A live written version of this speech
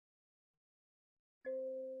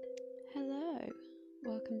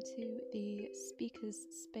welcome to the Speaker's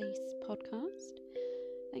Space podcast.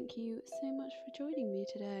 Thank you so much for joining me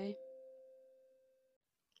today.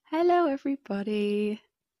 Hello, everybody.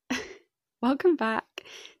 Welcome back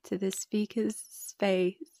to the Speaker's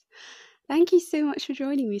Space. Thank you so much for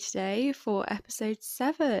joining me today for episode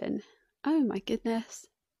 7. Oh my goodness,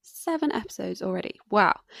 7 episodes already.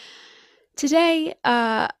 Wow. Today,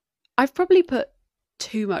 I've probably put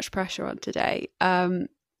too much pressure on today.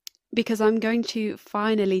 Because I'm going to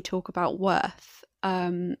finally talk about worth.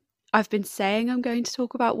 I've been saying I'm going to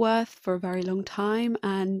talk about worth for a very long time,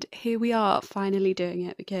 and here we are finally doing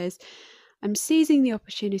it because I'm seizing the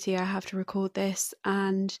opportunity I have to record this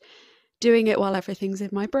and doing it while everything's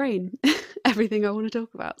in my brain, everything I want to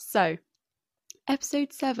talk about. So,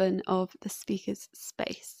 episode 7 of The Speaker's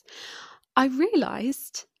Space. I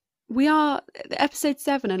realised we are episode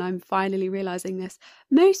 7 and I'm finally realising this.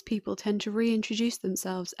 Most people tend to reintroduce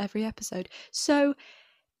themselves every episode. So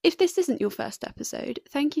if this isn't your first episode,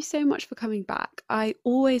 thank you so much for coming back. I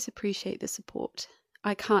always appreciate the support.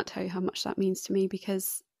 I can't tell you how much that means to me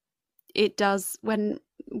because it does when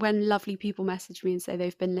lovely people message me and say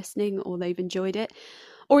they've been listening or they've enjoyed it,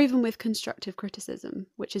 or even with constructive criticism,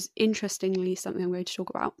 which is interestingly something I'm going to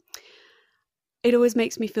talk about. It always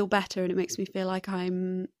makes me feel better and it makes me feel like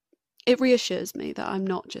it reassures me that I'm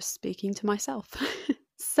not just speaking to myself.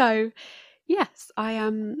 So, yes, I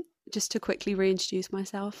am, just to quickly reintroduce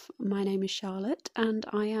myself, my name is Charlotte and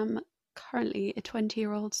I am currently a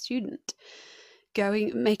 20-year-old student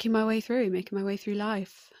making my way through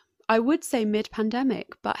life. I would say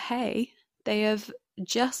mid-pandemic, but hey, they have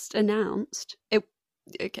just announced it.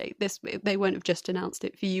 Okay, they won't have just announced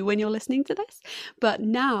it for you when you're listening to this, but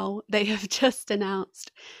now they have just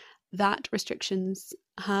announced that restrictions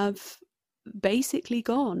have basically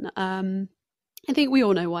gone. I think we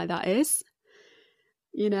all know why that is,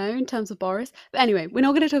 in terms of Boris. But anyway, we're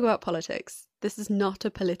not going to talk about politics. This is not a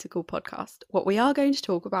political podcast. What we are going to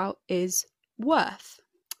talk about is worth.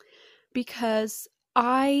 Because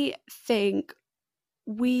I think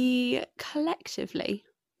we collectively,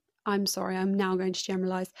 I'm now going to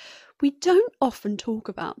generalise, we don't often talk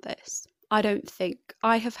about this. I don't think.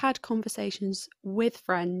 I have had conversations with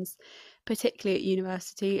friends, particularly at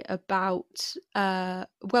university, about,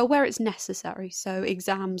 where it's necessary. So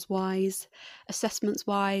exams-wise,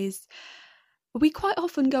 assessments-wise, we quite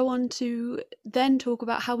often go on to then talk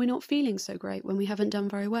about how we're not feeling so great when we haven't done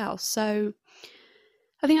very well. So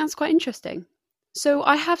I think that's quite interesting. So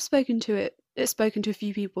I have spoken to a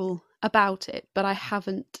few people about it, but I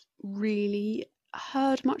haven't really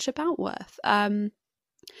heard much about worth.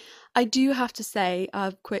 I do have to say,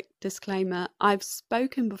 a quick disclaimer, I've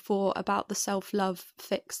spoken before about the Self-Love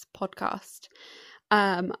Fix podcast.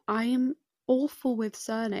 I am awful with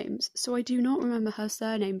surnames, so I do not remember her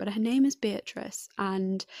surname, but her name is Beatrice.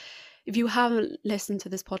 And if you haven't listened to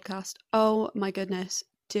this podcast, oh my goodness,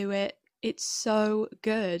 do it. It's so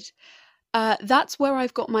good. That's where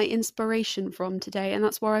I've got my inspiration from today, and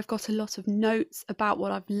that's where I've got a lot of notes about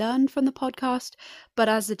what I've learned from the podcast. But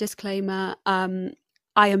as a disclaimer,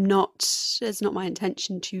 it's not my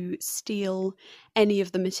intention to steal any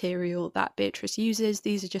of the material that Beatrice uses.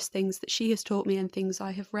 These are just things that she has taught me and things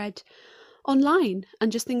I have read online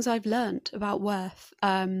and just things I've learnt about worth.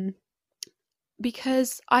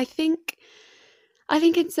 Because I think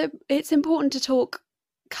it's important to talk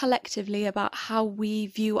collectively about how we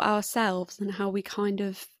view ourselves and how we kind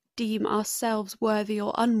of deem ourselves worthy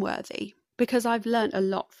or unworthy. Because I've learnt a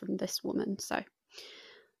lot from this woman, so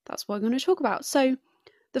that's what I'm going to talk about. So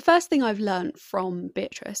the first thing I've learned from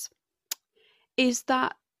Beatrice is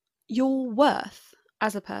that your worth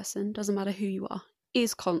as a person, doesn't matter who you are,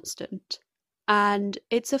 is constant. And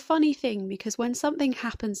it's a funny thing because when something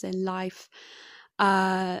happens in life,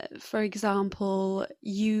 for example,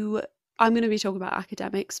 I'm going to be talking about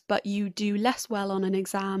academics, but you do less well on an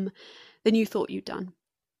exam than you thought you'd done.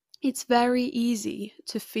 It's very easy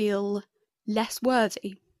to feel less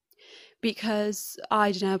worthy. Because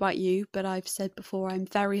I don't know about you, but I've said before I'm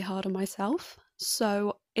very hard on myself.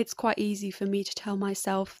 So it's quite easy for me to tell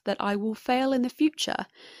myself that I will fail in the future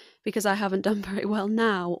because I haven't done very well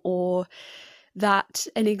now, or that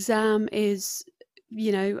an exam is,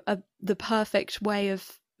 the perfect way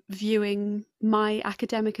of viewing my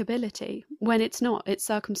academic ability when it's not. It's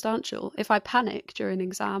circumstantial. If I panic during an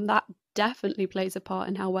exam, that definitely plays a part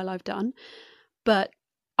in how well I've done. But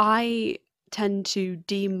I tend to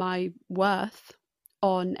deem my worth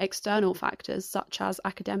on external factors such as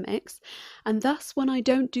academics, and thus when I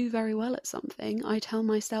don't do very well at something, I tell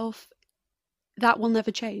myself that will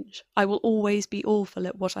never change. I will always be awful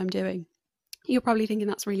at what I'm doing. You're probably thinking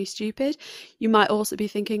that's really stupid. You might also be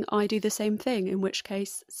thinking, I do the same thing, in which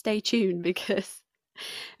case, stay tuned, because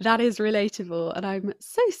that is relatable, and I'm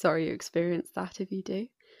so sorry you experienced that if you do.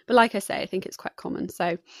 But like I say, I think it's quite common.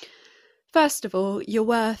 So first of all, your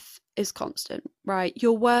worth is constant, right?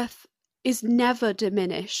 Your worth is never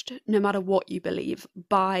diminished, no matter what you believe,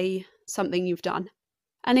 by something you've done.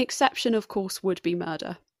 An exception, of course, would be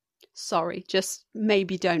murder. Sorry, just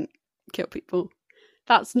maybe don't kill people.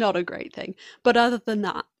 That's not a great thing. But other than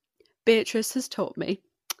that, Beatrice has taught me,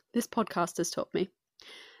 this podcast has taught me,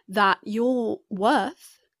 that your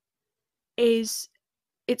worth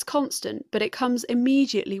it's constant, but it comes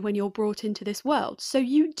immediately when you're brought into this world. So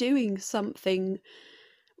you doing something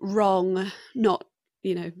wrong, not,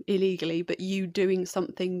 illegally, but you doing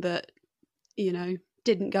something that,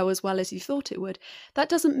 didn't go as well as you thought it would, that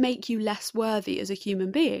doesn't make you less worthy as a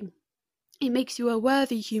human being. It makes you a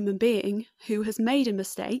worthy human being who has made a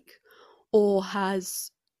mistake or has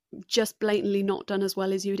just blatantly not done as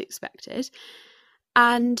well as you'd expected.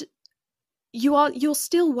 And you're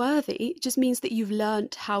still worthy. It just means that you've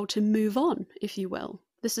learnt how to move on, if you will.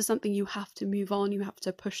 This is something you have to move on, you have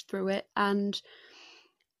to push through it, and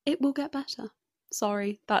it will get better.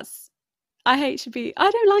 Sorry, I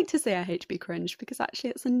don't like to say I hate to be cringe, because actually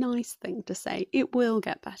it's a nice thing to say. It will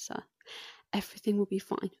get better. Everything will be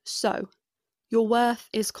fine. So, your worth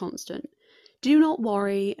is constant. Do not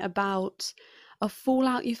worry about a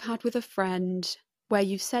fallout you've had with a friend where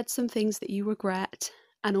you've said some things that you regret,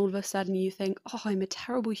 and all of a sudden you think, oh, I'm a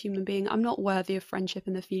terrible human being. I'm not worthy of friendship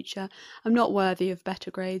in the future. I'm not worthy of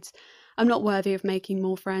better grades. I'm not worthy of making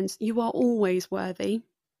more friends. You are always worthy.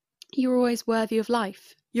 You're always worthy of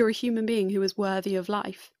life. You're a human being who is worthy of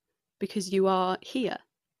life because you are here,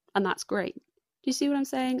 and that's great. Do you see what I'm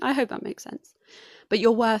saying? I hope that makes sense. But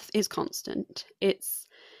your worth is constant. It's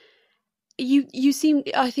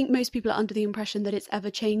I think most people are under the impression that it's ever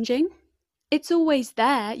changing. It's always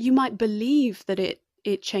there. You might believe that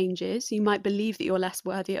it changes. You might believe that you're less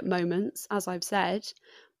worthy at moments, as I've said,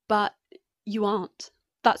 but you aren't.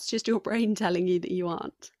 That's just your brain telling you that you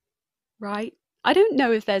aren't, right? I don't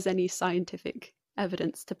know if there's any scientific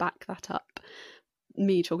evidence to back that up,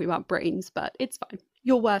 me talking about brains, but it's fine.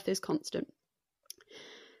 Your worth is constant.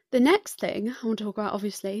 The next thing I want to talk about,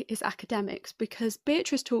 obviously, is academics, because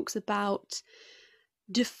Beatrice talks about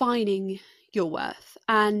defining your worth.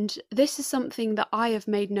 And this is something that I have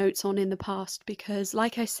made notes on in the past, because,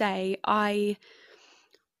 like I say, I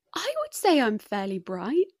would say I'm fairly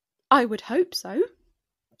bright. I would hope so.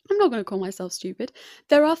 I'm not going to call myself stupid.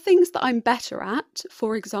 There are things that I'm better at,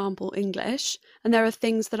 for example, English, and there are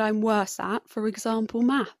things that I'm worse at, for example,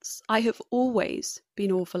 maths. I have always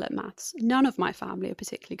been awful at maths. None of my family are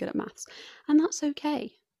particularly good at maths, and that's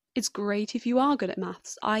okay. It's great if you are good at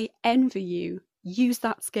maths. I envy you. Use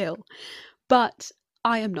that skill. But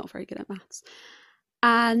I am not very good at maths.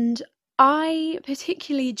 And I,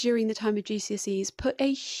 particularly during the time of GCSEs, put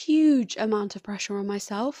a huge amount of pressure on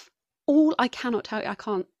myself. I cannot tell you,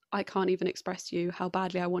 I can't even express to you how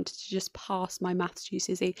badly I wanted to just pass my maths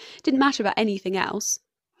GCSE. Didn't matter about anything else.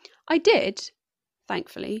 I did,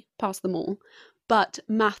 thankfully, pass them all, but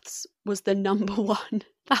maths was the number one.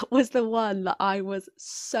 That was the one that I was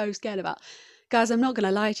so scared about. Guys, I'm not going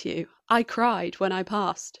to lie to you. I cried when I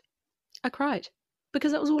passed. I cried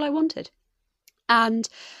because that was all I wanted. And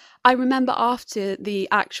I remember after the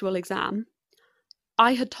actual exam,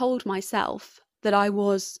 I had told myself that I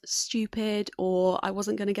was stupid or I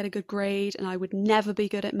wasn't going to get a good grade and I would never be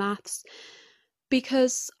good at maths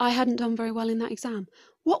because I hadn't done very well in that exam.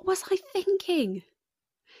 What was I thinking?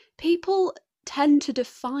 People tend to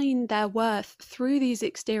define their worth through these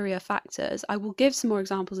exterior factors. I will give some more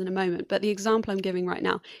examples in a moment, but the example I'm giving right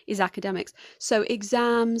now is academics. So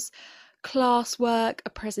exams, classwork, a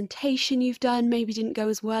presentation you've done maybe didn't go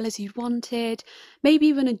as well as you wanted, maybe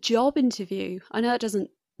even a job interview. I know it doesn't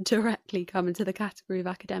directly come into the category of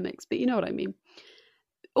academics, but you know what I mean.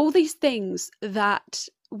 All these things that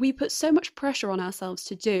we put so much pressure on ourselves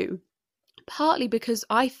to do, partly because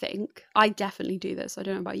I think, I definitely do this, I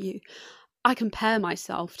don't know about you, I compare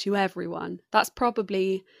myself to everyone. That's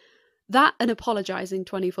probably, that and apologising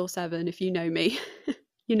 24/7, if you know me,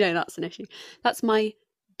 you know that's an issue. That's my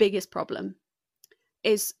biggest problem,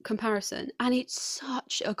 is comparison. And it's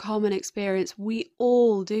such a common experience. We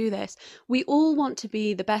all do this. We all want to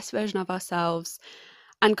be the best version of ourselves,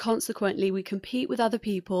 and consequently we compete with other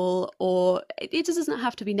people, or it doesn't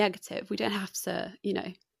have to be negative. We don't have to, we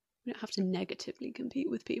don't have to negatively compete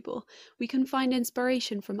with people. We can find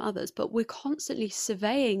inspiration from others, but we're constantly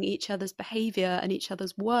surveying each other's behaviour and each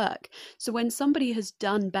other's work. So when somebody has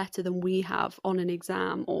done better than we have on an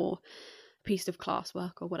exam or a piece of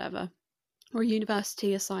classwork or whatever, or a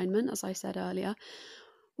university assignment, as I said earlier,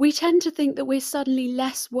 we tend to think that we're suddenly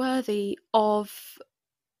less worthy of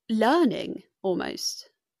learning, almost.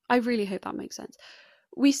 I really hope that makes sense.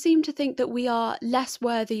 We seem to think that we are less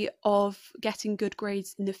worthy of getting good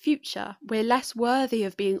grades in the future. We're less worthy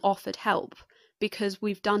of being offered help because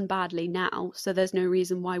we've done badly now, so there's no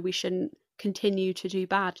reason why we shouldn't continue to do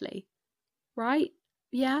badly. Right?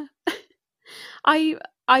 Yeah.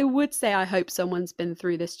 I would say I hope someone's been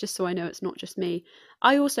through this, just so I know it's not just me.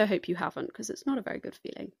 I also hope you haven't, because it's not a very good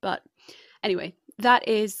feeling. But anyway, that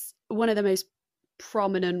is one of the most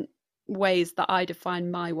prominent ways that I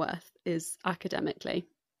define my worth, is academically.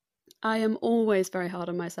 I am always very hard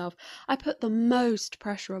on myself. I put the most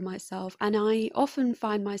pressure on myself, and I often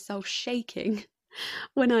find myself shaking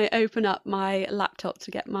when I open up my laptop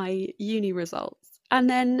to get my uni results. And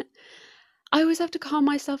then I always have to calm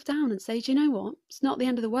myself down and say, do you know what? It's not the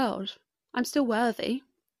end of the world. I'm still worthy.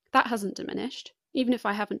 That hasn't diminished. Even if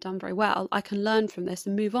I haven't done very well, I can learn from this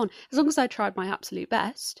and move on. As long as I tried my absolute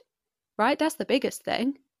best, right? That's the biggest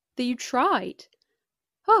thing, that you tried.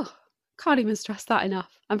 Oh, can't even stress that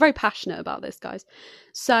enough. I'm very passionate about this, guys.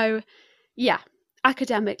 So, yeah,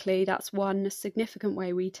 academically, that's one significant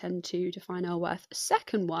way we tend to define our worth.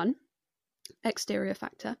 Second one, exterior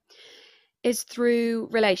factor, is through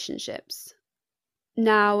relationships.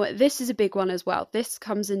 Now, this is a big one as well. This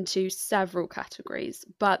comes into several categories,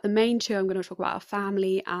 but the main two I'm going to talk about are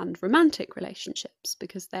family and romantic relationships,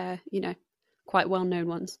 because they're, quite well-known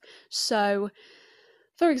ones. So,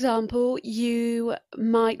 for example, you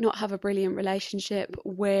might not have a brilliant relationship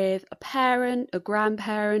with a parent, a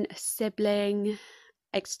grandparent, a sibling,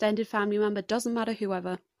 extended family member, doesn't matter,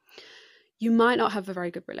 whoever. You might not have a very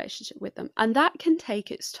good relationship with them, and that can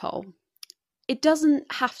take its toll. It doesn't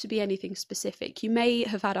have to be anything specific. You may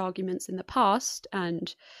have had arguments in the past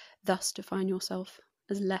and thus define yourself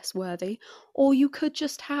as less worthy, or you could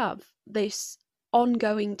just have this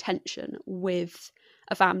ongoing tension with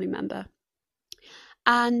a family member.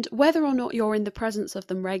 And whether or not you're in the presence of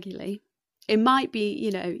them regularly, it might be,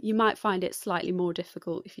 you might find it slightly more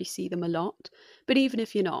difficult if you see them a lot. But even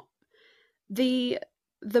if you're not, the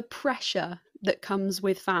pressure that comes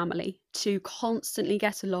with family to constantly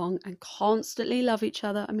get along and constantly love each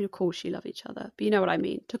other. I mean, of course you love each other, but you know what I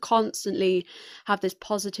mean. To constantly have this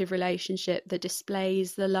positive relationship that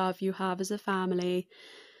displays the love you have as a family.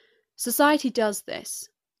 Society does this.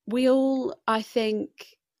 We all, I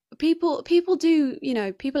think, people do,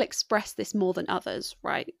 people express this more than others,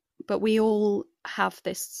 right? But we all have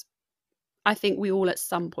this. I think we all at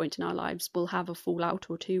some point in our lives will have a fallout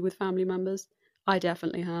or two with family members. I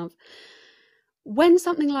definitely have. When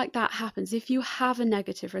something like that happens, if you have a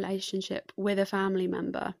negative relationship with a family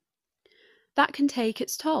member, that can take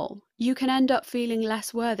its toll. You can end up feeling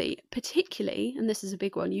less worthy, particularly, and this is a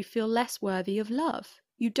big one, you feel less worthy of love.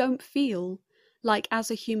 You don't feel like as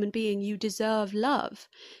a human being you deserve love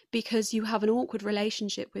because you have an awkward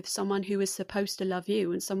relationship with someone who is supposed to love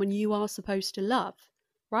you and someone you are supposed to love,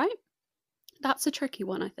 right? That's a tricky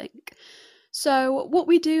one, I think. So what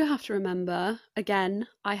we do have to remember, again,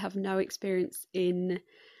 I have no experience in,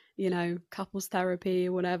 couples therapy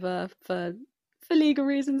or whatever for legal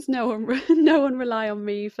reasons. No one rely on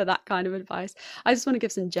me for that kind of advice. I just want to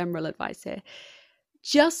give some general advice here.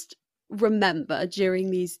 Just remember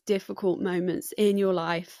during these difficult moments in your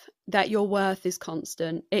life that your worth is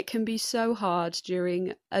constant. It can be so hard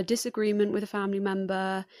during a disagreement with a family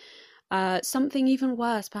member, something even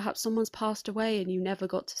worse, perhaps someone's passed away and you never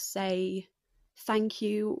got to say thank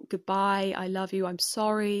you, goodbye, I love you, I'm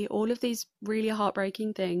sorry, all of these really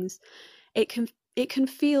heartbreaking things. It can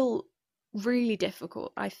feel really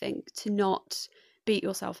difficult, I think, to not beat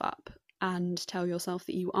yourself up and tell yourself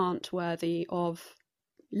that you aren't worthy of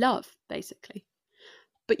love, basically.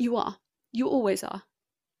 But you are. You always are.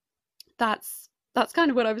 That's kind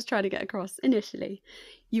of what I was trying to get across initially.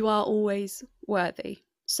 You are always worthy.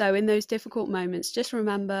 So in those difficult moments, just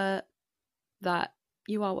remember that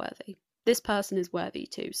you are worthy. This person is worthy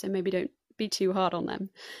too, so maybe don't be too hard on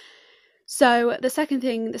them. So the second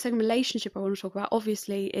relationship I want to talk about,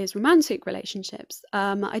 obviously, is romantic relationships.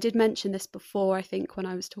 I did mention this before, I think, when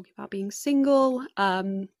I was talking about being single.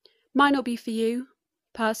 Might not be for you.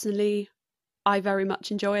 Personally, I very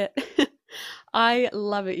much enjoy it. I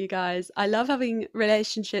love it, you guys. I love having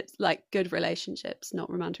relationships, like good relationships,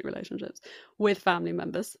 not romantic relationships, with family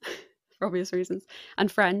members, for obvious reasons,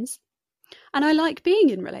 and friends. And I like being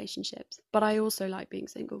in relationships, but I also like being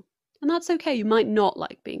single. And that's okay. You might not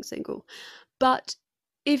like being single. But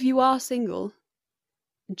if you are single,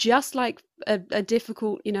 just like a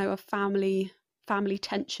difficult, a family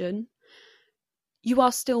tension, you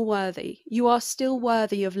are still worthy. You are still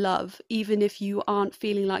worthy of love, even if you aren't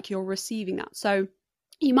feeling like you're receiving that. So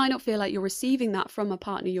you might not feel like you're receiving that from a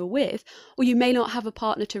partner you're with, or you may not have a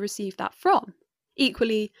partner to receive that from.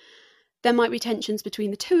 Equally, there might be tensions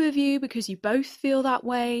between the two of you because you both feel that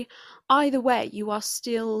way. Either way, you are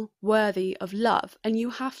still worthy of love, and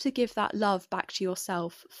you have to give that love back to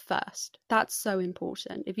yourself first. That's so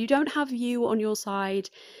important. If you don't have you on your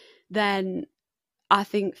side, then I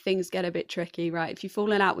think things get a bit tricky, right? If you've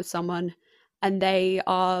fallen out with someone and they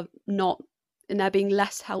are not, and they're being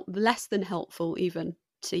less than helpful even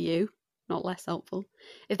to you, not less helpful.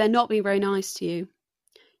 If they're not being very nice to you,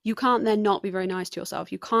 you can't then not be very nice to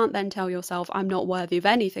yourself. You can't then tell yourself, I'm not worthy of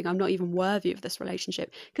anything. I'm not even worthy of this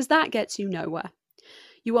relationship, because that gets you nowhere.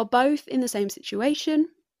 You are both in the same situation.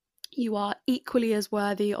 You are equally as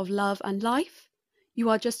worthy of love and life. You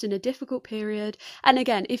are just in a difficult period. And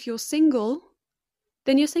again, if you're single,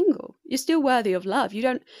 then you're single. You're still worthy of love. You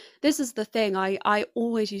don't, this is the thing. I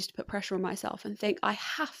always used to put pressure on myself and think I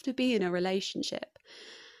have to be in a relationship.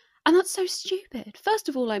 And that's so stupid. First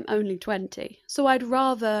of all, I'm only 20. So I'd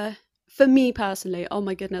rather, for me personally, oh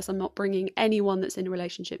my goodness, I'm not bringing anyone that's in a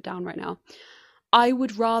relationship down right now. I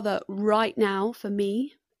would rather right now, for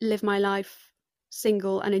me, live my life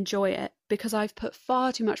single and enjoy it, because I've put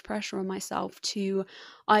far too much pressure on myself to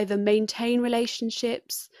either maintain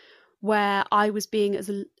relationships where I was being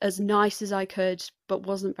as nice as I could but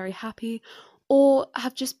wasn't very happy, or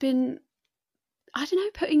have just been, I don't know,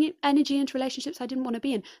 putting energy into relationships I didn't want to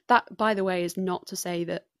be in. That, by the way, is not to say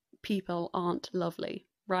that people aren't lovely,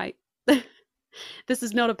 right? This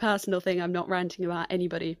is not a personal thing. I'm not ranting about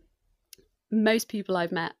anybody. Most people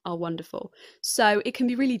I've met are wonderful. So it can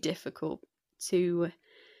be really difficult to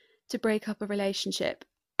break up a relationship.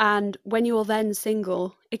 And when you're then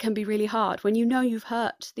single, it can be really hard. When you know you've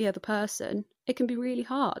hurt the other person, it can be really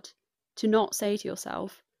hard to not say to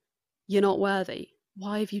yourself, you're not worthy.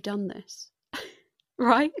 Why have you done this?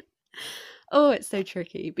 Right? Oh, it's so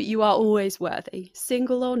tricky, but you are always worthy,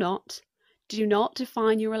 single or not. Do not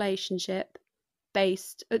define your relationship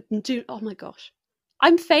based, oh my gosh,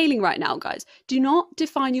 I'm failing right now, guys. Do not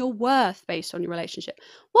define your worth based on your relationship.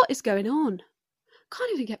 What is going on?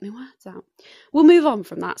 Can't even get my words out. We'll move on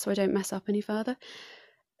from that so I don't mess up any further.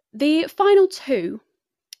 The final two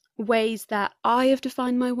ways that I have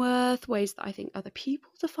defined my worth, ways that I think other people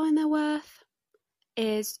define their worth,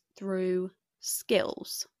 is through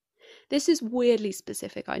skills. This is weirdly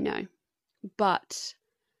specific, I know, but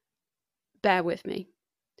bear with me.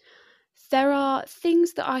 There are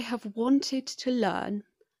things that I have wanted to learn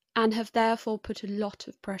and have therefore put a lot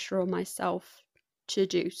of pressure on myself to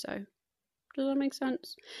do so. Does that make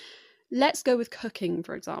sense? Let's go with cooking,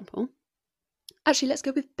 for example. Actually, let's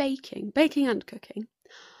go with baking and cooking.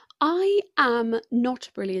 I am not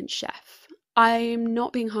a brilliant chef. I'm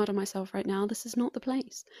not being hard on myself right now. This is not the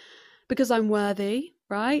place. Because I'm worthy,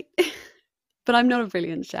 right? But I'm not a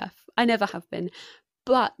brilliant chef. I never have been.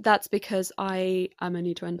 But that's because I am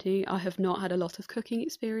only 20. I have not had a lot of cooking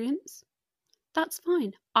experience. That's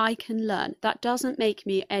fine. I can learn. That doesn't make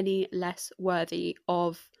me any less worthy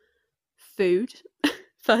of food,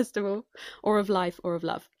 first of all, or of life, or of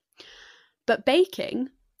love. But baking,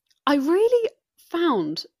 I really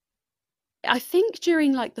found, I think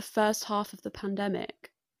during like the first half of the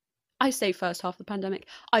pandemic, I say first half of the pandemic,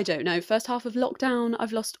 I don't know, first half of lockdown,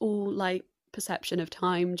 I've lost all like perception of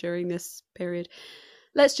time during this period.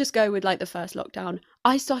 Let's just go with like the first lockdown.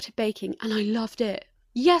 I started baking and I loved it.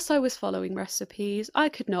 Yes, I was following recipes. I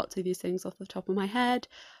could not do these things off the top of my head,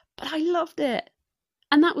 but I loved it.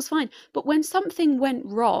 And that was fine. But when something went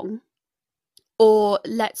wrong, or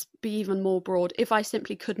let's be even more broad, if I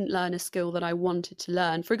simply couldn't learn a skill that I wanted to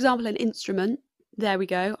learn, for example, an instrument, there we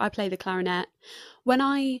go, I play the clarinet. When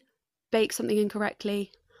I bake something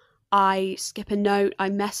incorrectly, I skip a note, I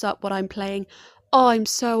mess up what I'm playing, oh, I'm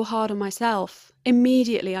so hard on myself.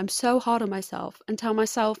 Immediately, I'm so hard on myself and tell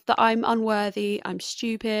myself that I'm unworthy, I'm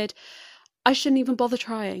stupid, I shouldn't even bother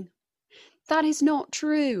trying. That is not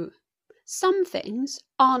true. Some things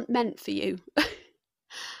aren't meant for you.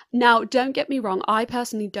 Now, don't get me wrong, I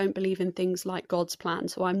personally don't believe in things like God's plan,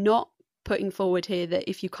 so I'm not putting forward here that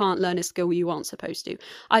if you can't learn a skill you aren't supposed to.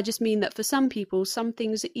 I just mean that for some people, some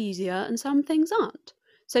things are easier and some things aren't.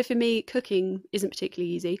 So for me, cooking isn't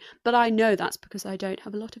particularly easy, but I know that's because I don't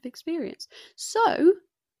have a lot of experience. So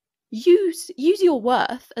use your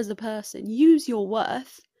worth as a person, use your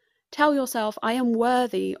worth. Tell yourself, I am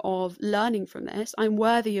worthy of learning from this. I'm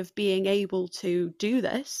worthy of being able to do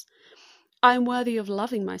this. I'm worthy of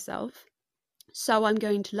loving myself. So I'm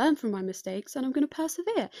going to learn from my mistakes and I'm going to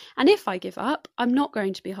persevere. And if I give up, I'm not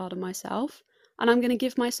going to be hard on myself. and I'm going to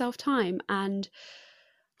give myself time and,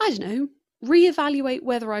 I don't know, reevaluate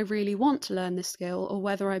whether I really want to learn this skill or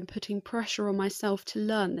whether I'm putting pressure on myself to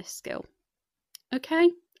learn this skill. Okay?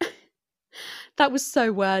 That was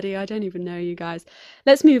so wordy. I don't even know, you guys.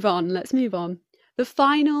 Let's move on. The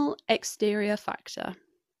final exterior factor.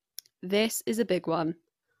 This is a big one.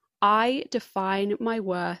 I define my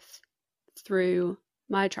worth through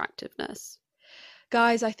my attractiveness.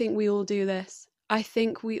 Guys, I think we all do this.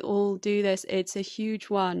 It's a huge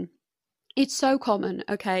one. It's so common,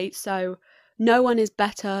 okay? So no one is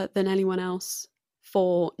better than anyone else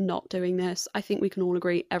for not doing this. I think we can all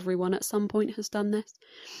agree everyone at some point has done this.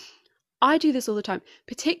 I do this all the time,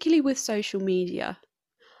 particularly with social media.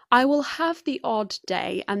 I will have the odd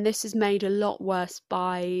day, and this is made a lot worse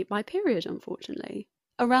by my period, unfortunately.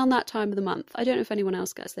 Around that time of the month, I don't know if anyone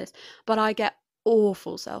else gets this, but I get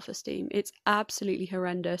awful self-esteem. It's absolutely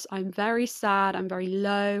horrendous. I'm very sad, I'm very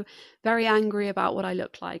low, very angry about what I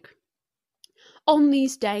look like. On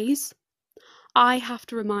these days, I have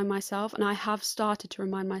to remind myself, and I have started to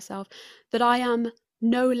remind myself, that I am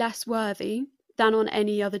no less worthy than on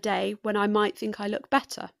any other day when I might think I look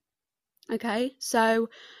better. Okay, so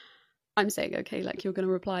I'm saying okay like you're going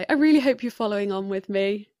to reply. I really hope you're following on with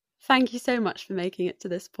me. Thank you so much for making it to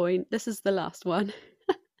this point. This is the last one.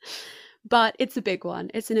 But it's a big one.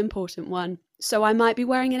 It's an important one. So I might be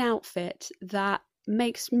wearing an outfit that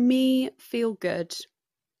makes me feel good.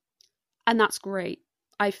 And that's great.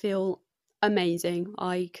 I feel amazing.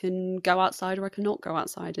 I can go outside or I cannot go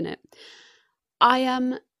outside in it. I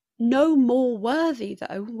am no more worthy,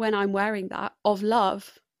 though, when I'm wearing that, of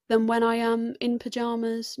love than when I am in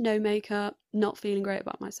pyjamas, no makeup, not feeling great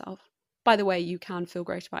about myself. By the way, you can feel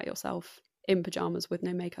great about yourself in pyjamas with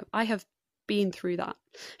no makeup. I have been through that.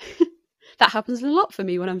 That happens a lot for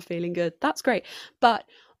me when I'm feeling good. That's great. But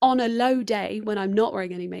on a low day when I'm not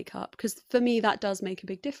wearing any makeup, because for me that does make a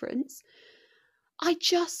big difference,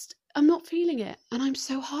 I'm not feeling it. And I'm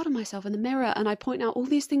so hard on myself in the mirror, and I point out all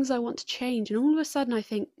these things I want to change. And all of a sudden I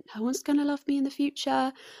think, no one's going to love me in the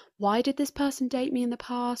future. Why did this person date me in the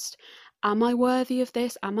past? Am I worthy of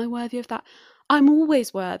this? Am I worthy of that? I'm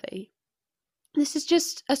always worthy. This is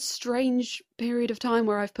just a strange period of time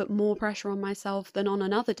where I've put more pressure on myself than on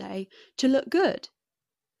another day to look good.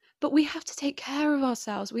 But we have to take care of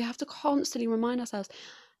ourselves. We have to constantly remind ourselves.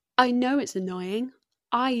 I know it's annoying.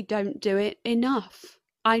 I don't do it enough.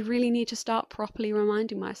 I really need to start properly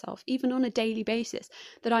reminding myself, even on a daily basis,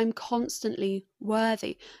 that I'm constantly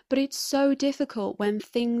worthy. But it's so difficult when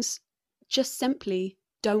things just simply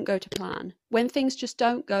don't go to plan, when things just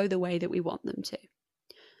don't go the way that we want them to.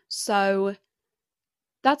 So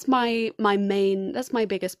that's my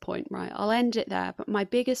biggest point, right? I'll end it there, but my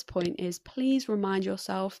biggest point is, please remind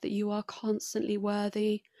yourself that you are constantly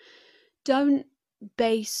worthy. Don't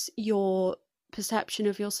base your perception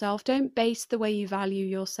of yourself, don't base the way you value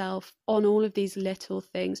yourself on all of these little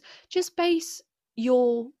things. Just base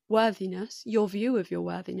your worthiness, your view of your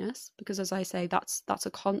worthiness, because as I say, that's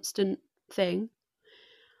a constant thing,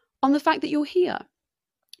 on the fact that you're here.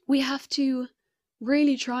 We have to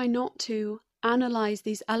really try not to analyze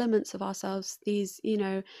these elements of ourselves, these,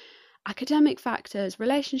 academic factors,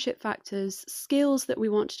 relationship factors, skills that we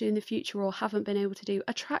want to do in the future or haven't been able to do,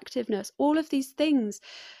 attractiveness, all of these things.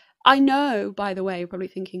 I know, by the way, you're probably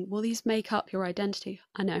thinking, well, these make up your identity.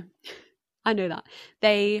 I know. I know that.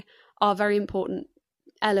 They are very important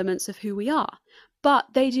elements of who we are, but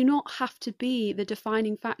they do not have to be the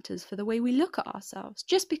defining factors for the way we look at ourselves.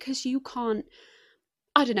 Just because you can't,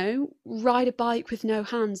 I don't know, ride a bike with no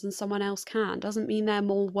hands and someone else can, doesn't mean they're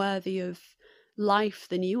more worthy of life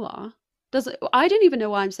than you are. I don't even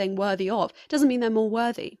know why I'm saying worthy of. Doesn't mean they're more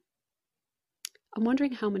worthy. I'm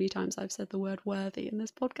wondering how many times I've said the word worthy in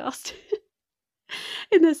this podcast.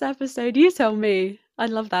 In this episode, you tell me. I'd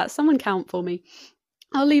love that. Someone count for me.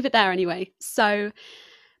 I'll leave it there anyway. So,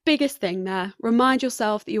 biggest thing there. Remind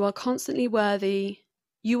yourself that you are constantly worthy.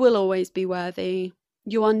 You will always be worthy.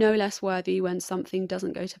 You are no less worthy when something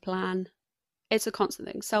doesn't go to plan. It's a constant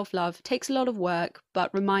thing. Self-love takes a lot of work,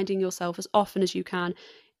 but reminding yourself as often as you can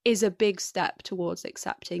is a big step towards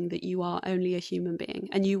accepting that you are only a human being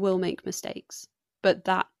and you will make mistakes, but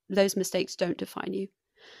that those mistakes don't define you.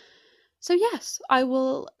 So yes, I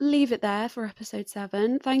will leave it there for episode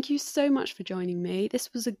 7. Thank you so much for joining me.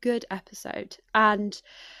 This was a good episode. And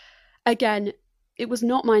again, it was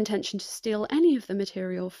not my intention to steal any of the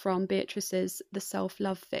material from Beatrice's The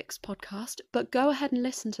Self-Love Fix podcast, but go ahead and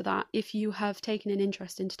listen to that if you have taken an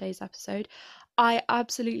interest in today's episode. I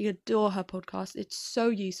absolutely adore her podcast. It's so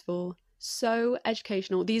useful, so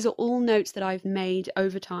educational. These are all notes that I've made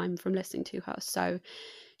over time from listening to her. So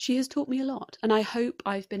she has taught me a lot, and I hope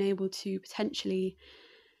I've been able to potentially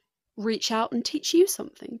reach out and teach you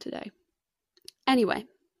something today. Anyway,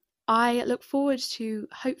 I look forward to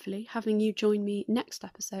hopefully having you join me next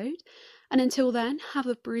episode. And until then, have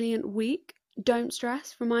a brilliant week. Don't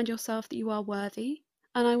stress. Remind yourself that you are worthy.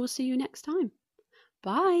 And I will see you next time.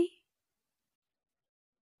 Bye.